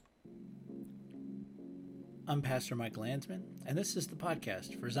I'm Pastor Mike Landsman, and this is the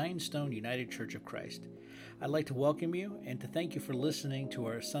podcast for Zion Stone United Church of Christ. I'd like to welcome you and to thank you for listening to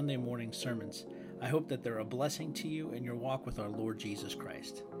our Sunday morning sermons. I hope that they're a blessing to you in your walk with our Lord Jesus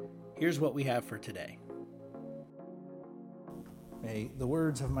Christ. Here's what we have for today. May the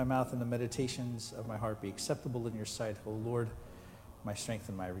words of my mouth and the meditations of my heart be acceptable in your sight, O Lord, my strength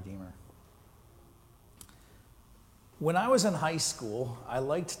and my Redeemer. When I was in high school, I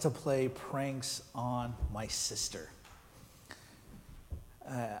liked to play pranks on my sister.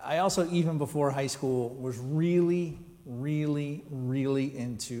 I also, even before high school, was really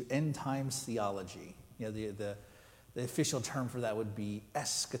into end times theology. You know, the official term for that would be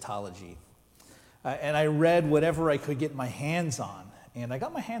eschatology. And I read whatever I could get my hands on. And I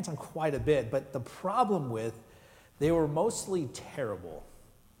got my hands on quite a bit, but the problem with, they were mostly terrible.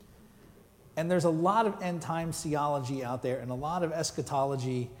 And there's a lot of end times theology out there and a lot of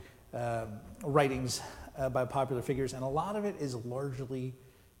eschatology writings by popular figures, and a lot of it is largely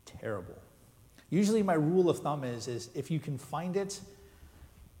terrible. Usually my rule of thumb is if you can find it,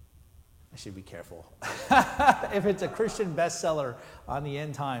 I should be careful. If it's a Christian bestseller on the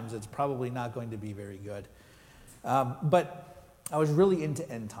end times, it's probably not going to be very good. But I was really into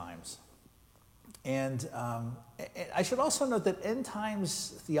end times. And I should also note that end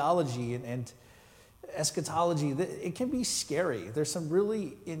times theology and eschatology, it can be scary. There's some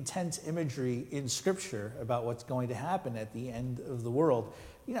really intense imagery in Scripture about what's going to happen at the end of the world,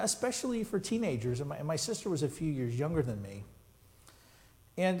 you know, especially for teenagers. And my sister was a few years younger than me.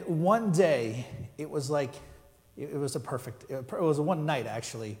 And one day, it was like, it was a one night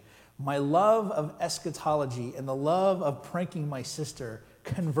actually. My love of eschatology and the love of pranking my sister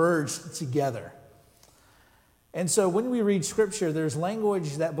converged together. And so when we read Scripture, there's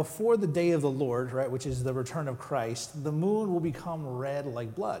language that before the day of the Lord, right, which is the return of Christ, the moon will become red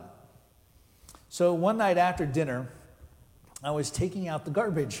like blood. So one night after dinner, I was taking out the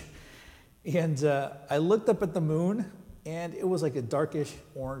garbage, and I looked up at the moon, and it was like a darkish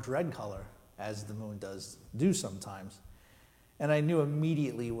orange-red color, as the moon does do sometimes. And I knew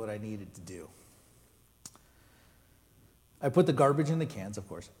immediately what I needed to do. I put the garbage in the cans, of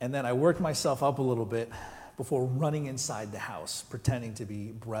course, and then I worked myself up a little bit before running inside the house, pretending to be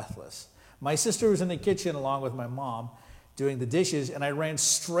breathless. My sister was in the kitchen along with my mom doing the dishes, and I ran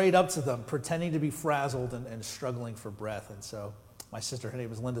straight up to them, pretending to be frazzled and struggling for breath. And so my sister, her name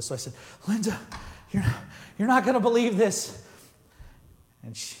was Linda, so I said, "Linda, you're not going to believe this."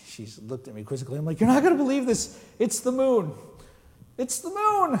 And she looked at me quizzically. I'm like, "You're not going to believe this. It's the moon. It's the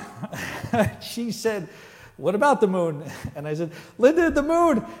moon." She said, "What about the moon?" And I said, "Linda, the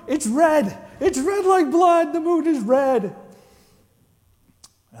moon, it's red. It's red like blood. The moon is red."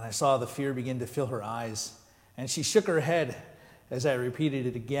 And I saw the fear begin to fill her eyes. And she shook her head as I repeated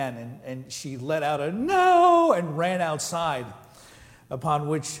it again. And she let out a "no" and ran outside. Upon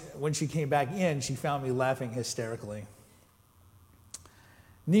which, when she came back in, she found me laughing hysterically.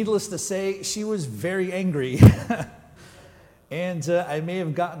 Needless to say, she was very angry. And I may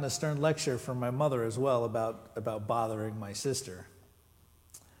have gotten a stern lecture from my mother as well about bothering my sister.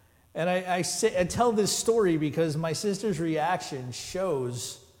 And I tell this story because my sister's reaction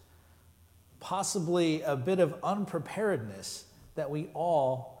shows possibly a bit of unpreparedness that we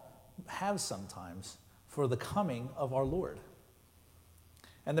all have sometimes for the coming of our Lord.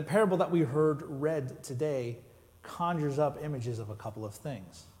 And the parable that we heard read today conjures up images of a couple of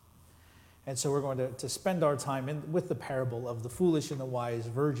things. And so we're going to spend our time with the parable of the foolish and the wise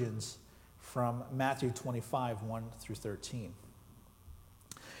virgins from Matthew 25, 1 through 13.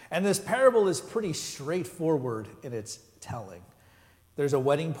 And this parable is pretty straightforward in its telling. There's a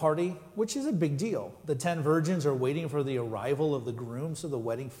wedding party, which is a big deal. The 10 virgins are waiting for the arrival of the groom so the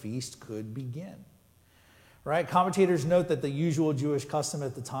wedding feast could begin. Right? Commentators note that the usual Jewish custom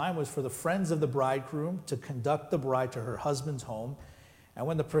at the time was for the friends of the bridegroom to conduct the bride to her husband's home. And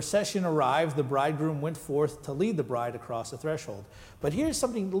when the procession arrived, the bridegroom went forth to lead the bride across the threshold. But here's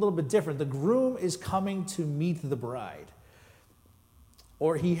something a little bit different. The groom is coming to meet the bride.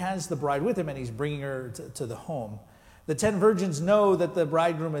 Or he has the bride with him and he's bringing her to the home. The 10 virgins know that the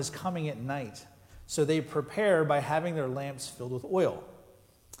bridegroom is coming at night. So they prepare by having their lamps filled with oil.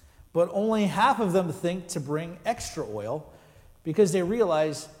 But only half of them think to bring extra oil because they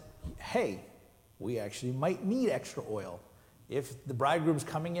realize, hey, we actually might need extra oil. If the bridegroom's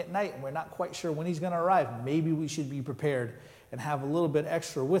coming at night and we're not quite sure when he's going to arrive, maybe we should be prepared and have a little bit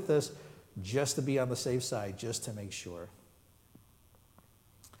extra with us just to be on the safe side, just to make sure.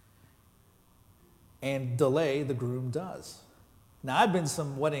 And delay the groom does. Now, I've been to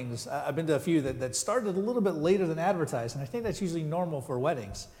some weddings. I've been to a few that started a little bit later than advertised, and I think that's usually normal for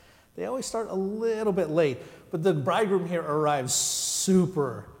weddings. They always start a little bit late, but the bridegroom here arrives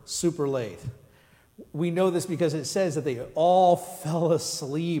super, super late. We know this because it says that they all fell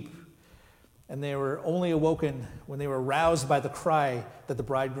asleep, and they were only awoken when they were roused by the cry that the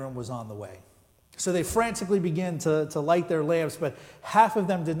bridegroom was on the way. So they frantically begin to light their lamps, but half of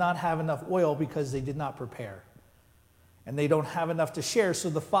them did not have enough oil because they did not prepare. And they don't have enough to share, so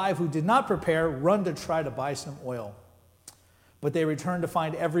the 5 who did not prepare run to try to buy some oil. But they return to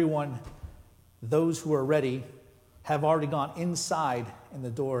find everyone, those who are ready, have already gone inside, and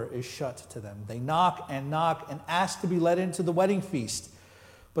the door is shut to them. They knock and ask to be let into the wedding feast.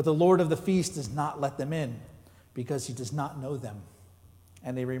 But the Lord of the feast does not let them in, because he does not know them.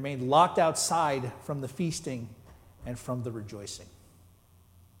 And they remain locked outside from the feasting and from the rejoicing.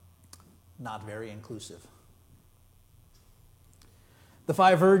 Not very inclusive. The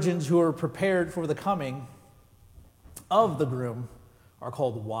 5 virgins who are prepared for the coming of the groom are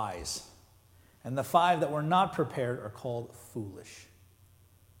called wise. And the 5 that were not prepared are called foolish.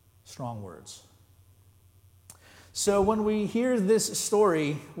 Strong words. So when we hear this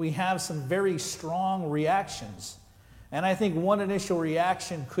story, we have some very strong reactions. And I think one initial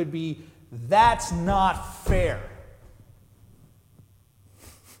reaction could be, that's not fair.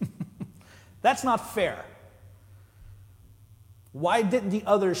 That's not fair. Why didn't the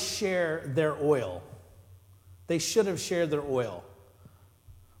others share their oil? They should have shared their oil.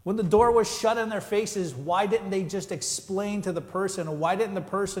 When the door was shut in their faces, why didn't they just explain to the person, or why didn't the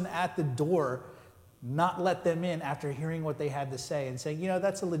person at the door not let them in after hearing what they had to say and saying,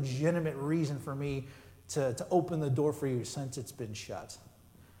 that's a legitimate reason for me to open the door for you since it's been shut?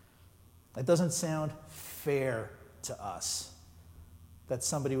 It doesn't sound fair to us that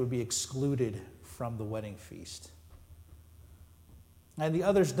somebody would be excluded from the wedding feast. And the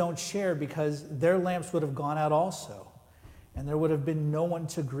others don't share because their lamps would have gone out also, and there would have been no one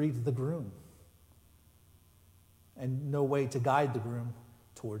to greet the groom and no way to guide the groom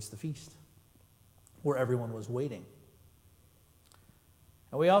towards the feast where everyone was waiting.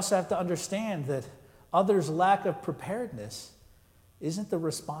 And we also have to understand that others' lack of preparedness isn't the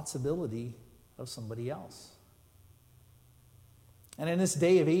responsibility of somebody else. And in this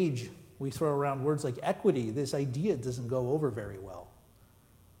day of age, we throw around words like equity. This idea doesn't go over very well.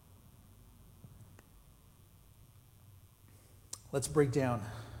 Let's break down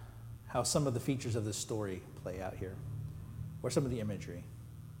how some of the features of this story play out here, or some of the imagery.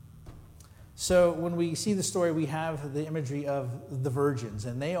 So when we see the story, we have the imagery of the virgins,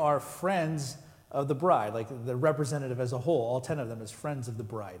 and they are friends of the bride, like the representative as a whole. All 10 of them is friends of the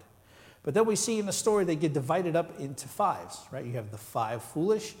bride. But then we see in the story they get divided up into 5s, right? You have the 5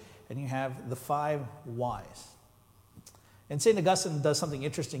 foolish, and you have the 5 wise. And St. Augustine does something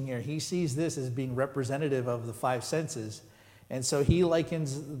interesting here. He sees this as being representative of the 5 senses. And so he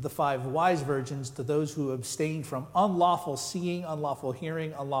likens the 5 wise virgins to those who abstained from unlawful seeing, unlawful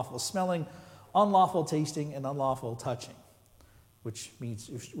hearing, unlawful smelling, unlawful tasting, and unlawful touching, which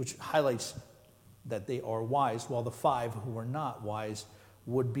highlights that they are wise, while the 5 who are not wise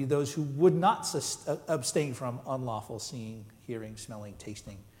would be those who would not abstain from unlawful seeing, hearing, smelling,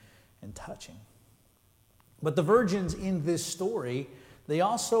 tasting, and touching. But the virgins in this story, they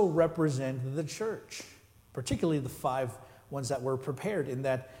also represent the church, particularly the 5 ones that were prepared, in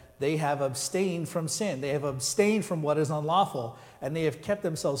that they have abstained from sin. They have abstained from what is unlawful, and they have kept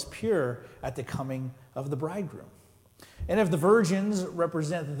themselves pure at the coming of the bridegroom. And if the virgins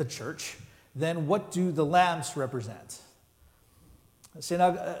represent the church, then what do the lamps represent? St.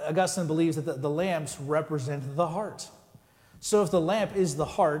 Augustine believes that the lamps represent the heart. So if the lamp is the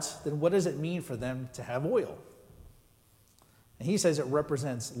heart, then what does it mean for them to have oil? And he says it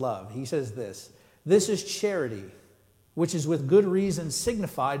represents love. He says this is charity, which is with good reason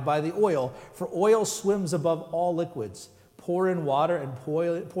signified by the oil, for oil swims above all liquids. Pour in water and pour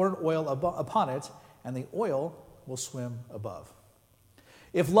in oil upon it, and the oil will swim above.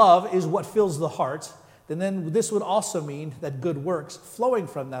 If love is what fills the heart, then this would also mean that good works flowing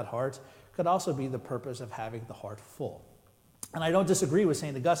from that heart could also be the purpose of having the heart full. And I don't disagree with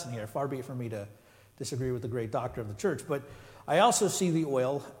St. Augustine here. Far be it from me to disagree with the great doctor of the church. But I also see the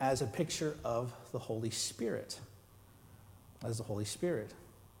oil as a picture of the Holy Spirit. As the Holy Spirit.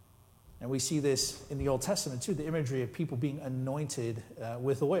 And we see this in the Old Testament too, the imagery of people being anointed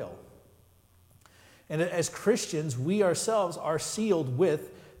with oil. And as Christians, we ourselves are sealed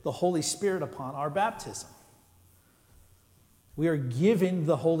with the Holy Spirit upon our baptism. We are given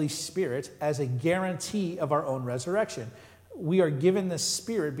the Holy Spirit as a guarantee of our own resurrection. We are given the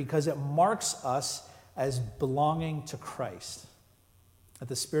Spirit because it marks us as belonging to Christ, that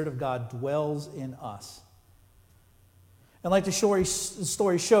the Spirit of God dwells in us. And like the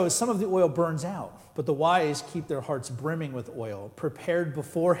story shows, some of the oil burns out, but the wise keep their hearts brimming with oil, prepared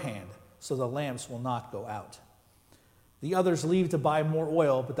beforehand, so the lamps will not go out. The others leave to buy more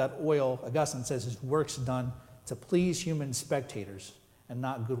oil, but that oil, Augustine says, is works done to please human spectators and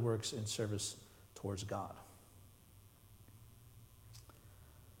not good works in service towards God.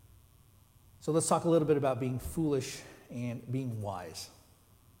 So let's talk a little bit about being foolish and being wise.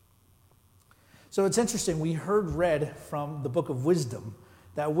 So it's interesting, we heard read from the book of wisdom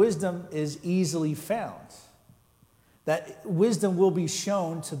that wisdom is easily found, that wisdom will be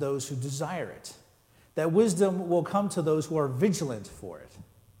shown to those who desire it, that wisdom will come to those who are vigilant for it.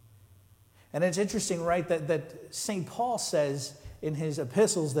 And it's interesting, right, that St. Paul says in his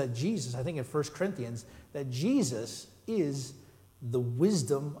epistles that Jesus, I think in 1 Corinthians, that Jesus is the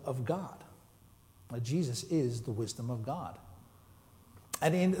wisdom of God. That Jesus is the wisdom of God.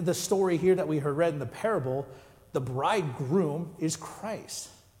 And in the story here that we heard read in the parable, the bridegroom is Christ.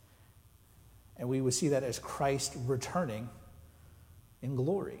 And we would see that as Christ returning in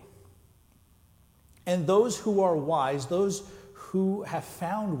glory. And those who are wise, those who have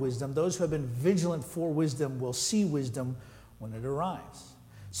found wisdom, those who have been vigilant for wisdom will see wisdom when it arrives.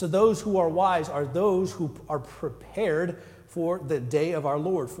 So those who are wise are those who are prepared for the day of our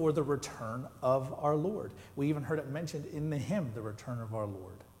Lord, for the return of our Lord. We even heard it mentioned in the hymn, the return of our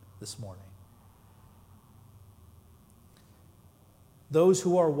Lord, this morning. Those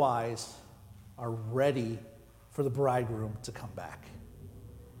who are wise are ready for the bridegroom to come back.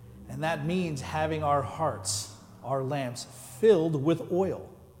 And that means having our hearts, our lamps, filled with oil.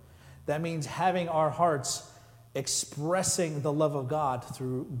 That means having our hearts expressing the love of God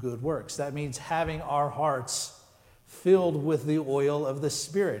through good works. That means having our hearts filled with the oil of the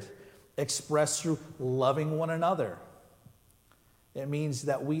Spirit, expressed through loving one another. It means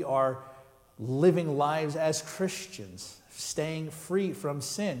that we are living lives as Christians, staying free from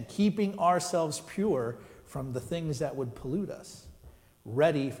sin, keeping ourselves pure from the things that would pollute us,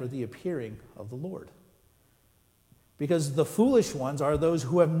 ready for the appearing of the Lord. Because the foolish ones are those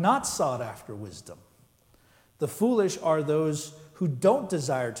who have not sought after wisdom. The foolish are those who don't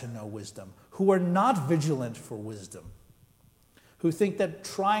desire to know wisdom, who are not vigilant for wisdom, who think that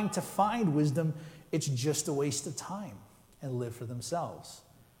trying to find wisdom, it's just a waste of time, and live for themselves.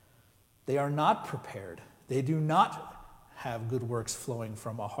 They are not prepared. They do not have good works flowing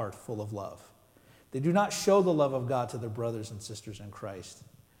from a heart full of love. They do not show the love of God to their brothers and sisters in Christ.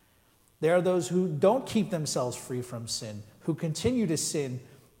 They are those who don't keep themselves free from sin, who continue to sin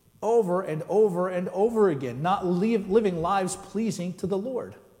over and over and over again, not living lives pleasing to the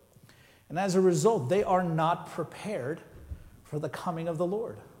Lord. And as a result, they are not prepared for the coming of the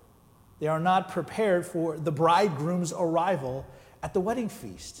Lord. They are not prepared for the bridegroom's arrival at the wedding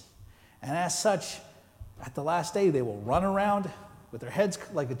feast. And as such, at the last day, they will run around with their heads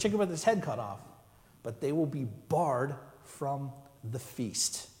like a chicken with its head cut off, but they will be barred from the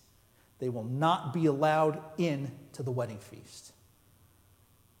feast. They will not be allowed in to the wedding feast.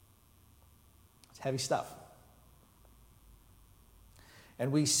 It's heavy stuff.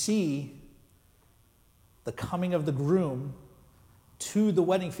 And we see the coming of the groom to the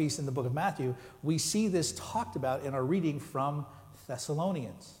wedding feast in the book of Matthew. We see this talked about in our reading from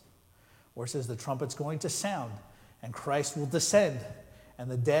Thessalonians, where it says the trumpet's going to sound and Christ will descend and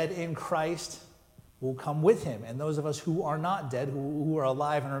the dead in Christ will come with him. And those of us who are not dead, who are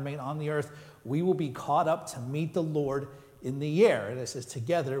alive and remain on the earth, we will be caught up to meet the Lord in the air. And it says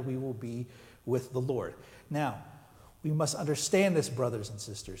together we will be with the Lord. Now, we must understand this, brothers and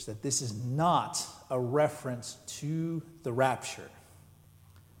sisters, that this is not a reference to the rapture.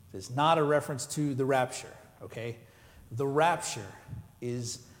 It is not a reference to the rapture, okay? The rapture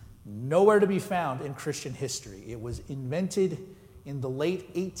is nowhere to be found in Christian history. It was invented in the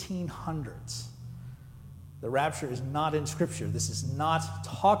late 1800s. The rapture is not in Scripture. This is not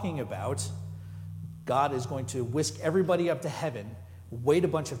talking about God is going to whisk everybody up to heaven, wait a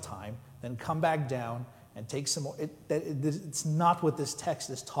bunch of time, then come back down and take some more. It's not what this text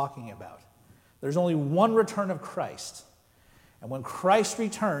is talking about. There's only one return of Christ. And when Christ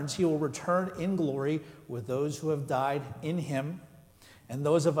returns, he will return in glory with those who have died in him. And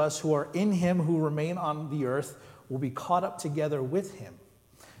those of us who are in him, who remain on the earth, will be caught up together with him.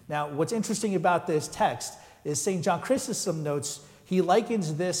 Now, what's interesting about this text is St. John Chrysostom notes, he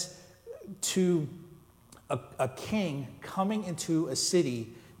likens this to a king coming into a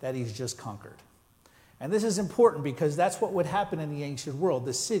city that he's just conquered. And this is important because that's what would happen in the ancient world.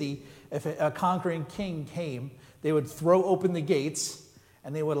 The city, if a conquering king came, they would throw open the gates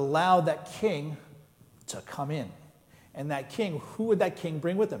and they would allow that king to come in. And that king, who would that king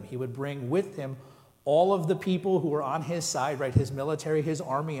bring with him? He would bring with him all of the people who were on his side, right, his military, his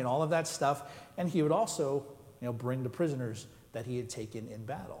army, and all of that stuff, and he would also, bring the prisoners that he had taken in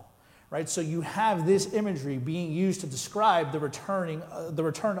battle, right? So you have this imagery being used to describe the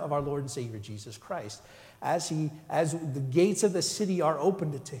return of our Lord and Savior Jesus Christ. As the gates of the city are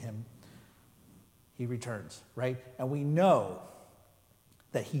opened to him, he returns, right? And we know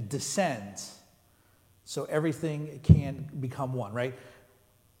that he descends so everything can become one, right?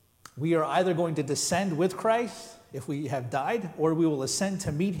 We are either going to descend with Christ if we have died, or we will ascend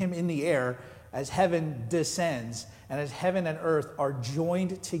to meet him in the air as heaven descends and as heaven and earth are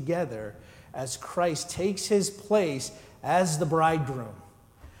joined together as Christ takes his place as the bridegroom,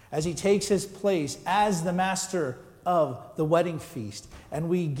 as he takes his place as the master of the wedding feast. And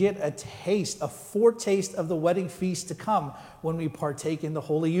we get a foretaste of the wedding feast to come when we partake in the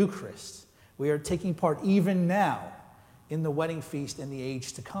Holy Eucharist. We are taking part even now in the wedding feast in the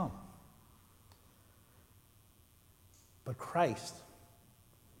age to come. But Christ,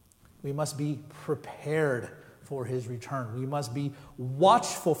 we must be prepared for his return. We must be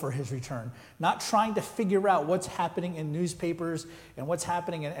watchful for his return, not trying to figure out what's happening in newspapers and what's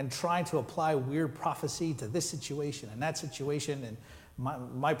happening and trying to apply weird prophecy to this situation and that situation. And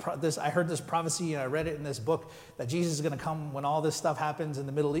I heard this prophecy and I read it in this book that Jesus is going to come when all this stuff happens in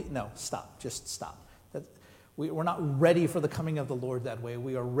the Middle East. No, stop. Just stop. We're not ready for the coming of the Lord that way.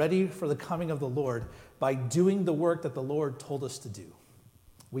 We are ready for the coming of the Lord by doing the work that the Lord told us to do.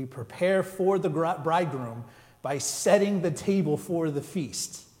 We prepare for the bridegroom by setting the table for the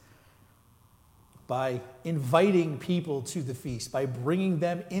feast, by inviting people to the feast, by bringing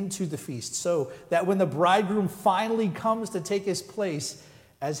them into the feast, so that when the bridegroom finally comes to take his place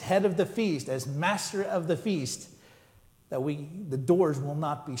as head of the feast, as master of the feast, that the doors will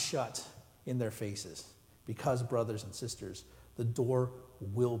not be shut in their faces. Because, brothers and sisters, the door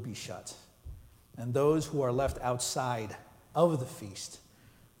will be shut. And those who are left outside of the feast,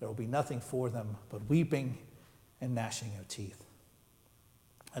 there will be nothing for them but weeping and gnashing of teeth.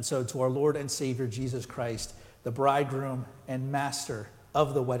 And so to our Lord and Savior Jesus Christ, the bridegroom and master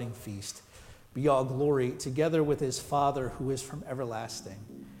of the wedding feast, be all glory together with his Father who is from everlasting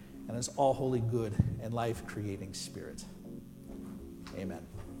and is all holy good and life-creating Spirit. Amen.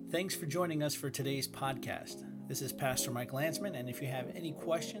 Thanks for joining us for today's podcast. This is Pastor Mike Landsman, and if you have any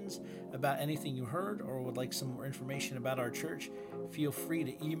questions about anything you heard or would like some more information about our church, feel free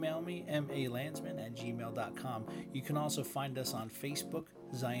to email me, malandsman@gmail.com. You can also find us on Facebook,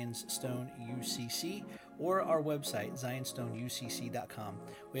 Zion's Stone UCC, or our website, zionstoneucc.com.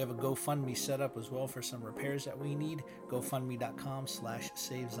 We have a GoFundMe set up as well for some repairs that we need,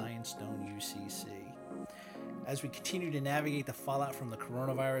 gofundme.com/SaveZionStoneUCC. As we continue to navigate the fallout from the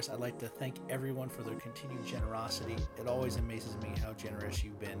coronavirus, I'd like to thank everyone for their continued generosity. It always amazes me how generous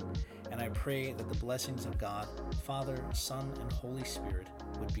you've been. And I pray that the blessings of God, Father, Son, and Holy Spirit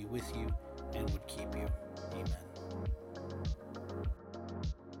would be with you and would keep you.